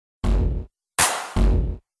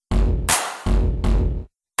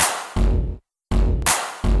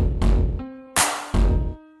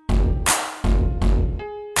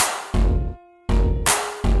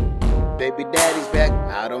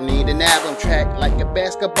I don't need an album track like a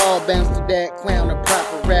basketball bounce to that clown a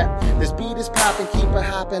proper rap. This beat is popping, keep it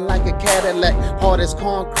hopping like a Cadillac. Hard as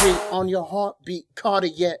concrete on your heartbeat,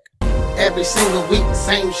 cardiac. Every single week,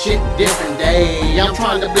 same shit, different day. I'm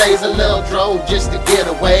trying to blaze a little dro just to get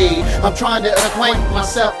away. I'm trying to acquaint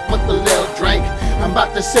myself with a little drink. I'm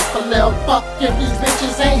about to sip a little fuck if these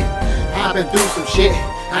bitches ain't. I've been through some shit,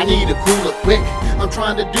 I need a cooler quick. I'm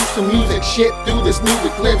trying to do some music shit through this new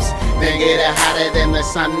eclipse. Then get it hotter than the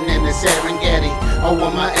sun in the Serengeti. Oh,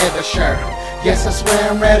 am I ever sure? Yes, I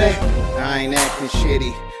swear I'm ready. I ain't acting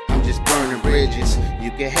shitty, I'm just burning bridges.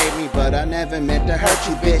 You can hate me, but I never meant to hurt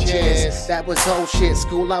you bitches. That was old shit,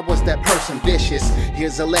 school, I was that person vicious.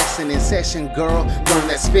 Here's a lesson in session, girl, learn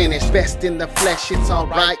that's finished. Best in the flesh, it's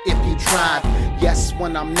alright if you tried. Yes,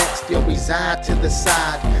 when I'm next, you'll reside to the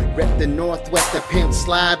side. Rep the Northwest, the pimp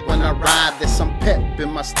slide when I ride. There's some pep in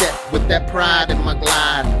my step with that pride in my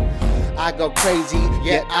glide. I go crazy,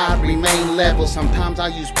 yet I remain level. Sometimes I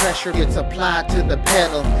use pressure, it's applied to the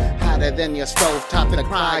pedal. Hotter than your stove top, the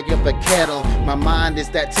cry of a kettle. My mind is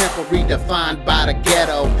that temple redefined by the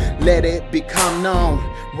ghetto. Let it become known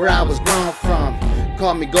where I was grown from.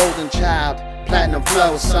 Call me golden child, platinum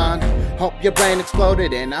flow, son. Hope your brain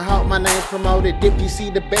exploded and I hope my name's promoted. If you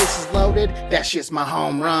see the bases loaded, that shit's my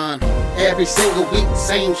home run. Every single week,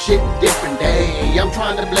 same shit, different day. I'm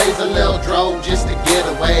trying to blaze a little dro just to get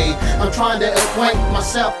away. I'm trying to acquaint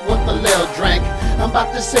myself with a little drink. I'm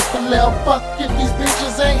about to sip a little fuck if these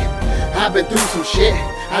bitches ain't. I've been through some shit,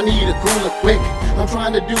 I need a cooler quick. I'm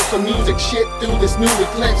trying to do some music shit through this new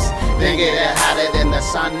eclipse. Then get it hotter than the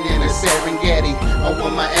sun in the Serengeti. Oh,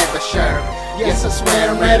 am I ever sure? Yes, I swear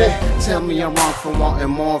I'm ready. Tell me I'm wrong for wanting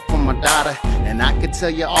more from my daughter, and I can tell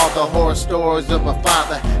you all the horror stories of a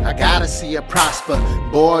father. I gotta see her prosper,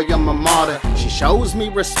 boy, I'm a martyr. She shows me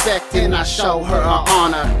respect and I show her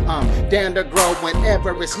honor. Down to grow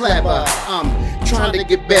whenever it's clever. Trying to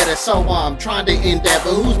get better, so I'm trying to endeavor.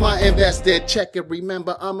 Who's my investor? Check it,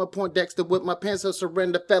 remember I'm a Poindexter with my pencil.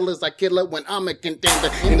 Surrender, fellas, I kill it when I'm a contender.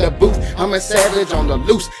 In the booth, I'm a savage on the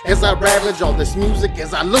loose as I ravage all this music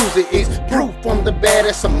as I lose it. It's proof I'm the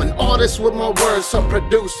baddest. I'm an artist with my words, so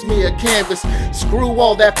produce me a canvas. Screw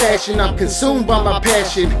all that fashion, I'm consumed by my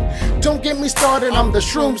passion. Don't get me started, I'm the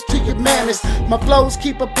shrooms to your madness. My flows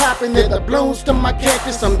keep a popping, they're the blooms to my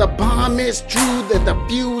cactus. I'm the bomb, it's true, they're the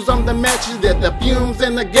fuse, I'm the matches. They're the fumes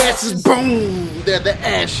and the gases, boom, they're the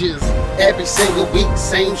ashes. Every single week,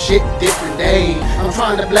 same shit, different day. I'm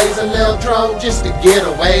trying to blaze a little dro just to get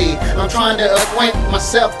away. I'm trying to acquaint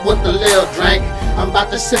myself with a little drink. I'm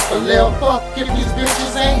about to sip a little fuck if these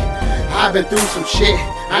bitches ain't. I've been through some shit,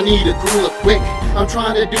 I need a cooler quick. I'm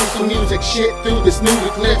trying to do some music shit through this new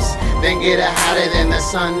eclipse. Then get it hotter than the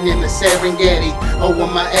sun in the Serengeti. Oh,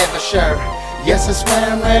 am I ever sure? Yes, I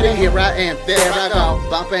swear I'm ready. Here I am, there I go,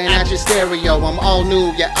 bumping at your stereo. I'm all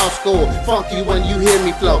new, yeah, old school. Funky when you hear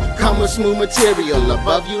me flow. Come with smooth material,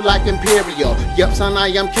 above you like imperial. Yup, son, I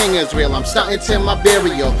am King Israel. I'm starting to my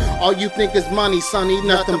burial. All you think is money, son, eat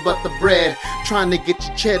nothing but the bread. Trying to get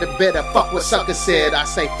your cheddar better, fuck what sucker said. I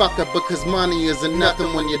say fuck it because money isn't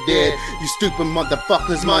nothing when you're dead. You stupid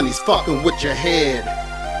motherfuckers, money's fucking with your head.